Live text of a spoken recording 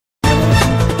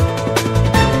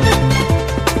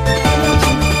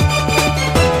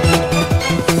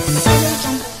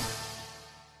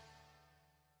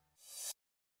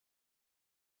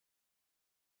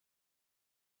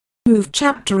spoof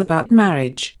chapter about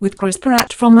marriage with Chris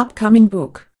Pratt from upcoming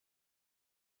book.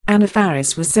 Anna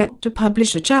Faris was set to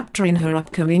publish a chapter in her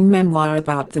upcoming memoir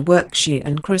about the work she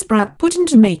and Chris Pratt put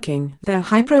into making their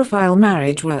high-profile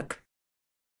marriage work.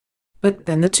 But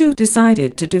then the two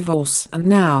decided to divorce, and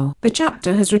now the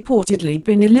chapter has reportedly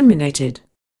been eliminated.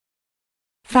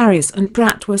 Faris and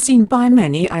Pratt were seen by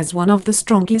many as one of the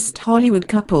strongest Hollywood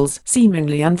couples,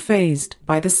 seemingly unfazed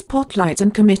by the spotlight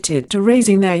and committed to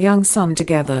raising their young son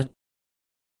together.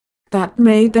 That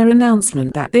made their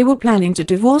announcement that they were planning to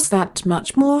divorce that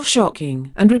much more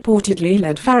shocking, and reportedly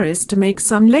led Faris to make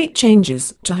some late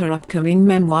changes to her upcoming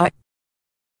memoir.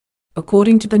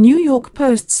 According to the New York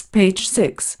Post's page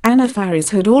 6, Anna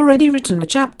Faris had already written a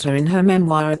chapter in her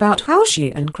memoir about how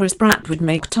she and Chris Pratt would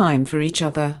make time for each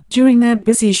other during their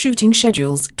busy shooting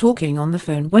schedules, talking on the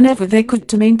phone whenever they could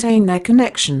to maintain their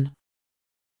connection.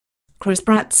 Chris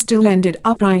Pratt still ended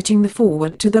up writing the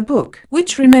foreword to the book,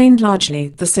 which remained largely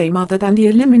the same other than the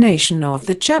elimination of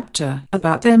the chapter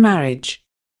about their marriage.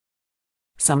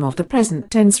 Some of the present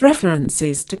tense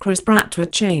references to Chris Pratt were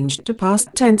changed to past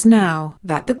tense now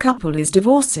that the couple is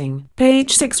divorcing,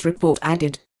 page 6 report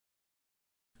added.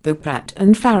 Though Pratt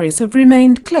and Faris have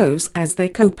remained close as they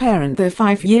co-parent their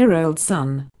 5-year-old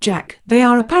son, Jack, they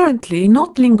are apparently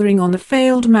not lingering on the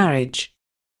failed marriage.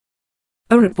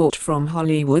 A report from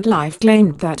Hollywood Life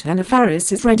claimed that Anna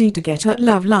Faris is ready to get her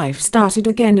love life started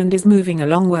again and is moving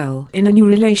along well in a new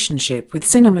relationship with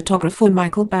cinematographer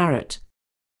Michael Barrett.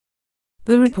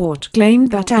 The report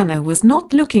claimed that Anna was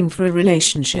not looking for a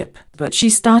relationship, but she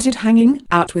started hanging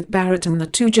out with Barrett and the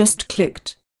two just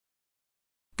clicked.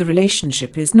 The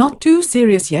relationship is not too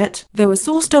serious yet, though a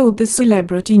source told the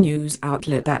celebrity news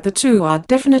outlet that the two are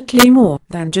definitely more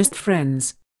than just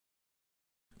friends.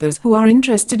 Those who are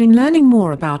interested in learning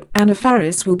more about Anna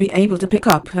Faris will be able to pick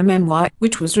up her memoir,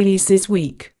 which was released this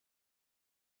week.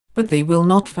 But they will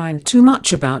not find too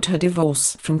much about her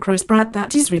divorce from Chris Pratt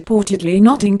that is reportedly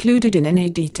not included in any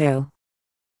detail.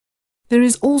 There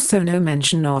is also no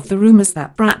mention of the rumors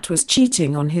that Pratt was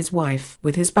cheating on his wife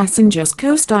with his Passengers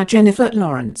co-star Jennifer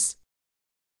Lawrence.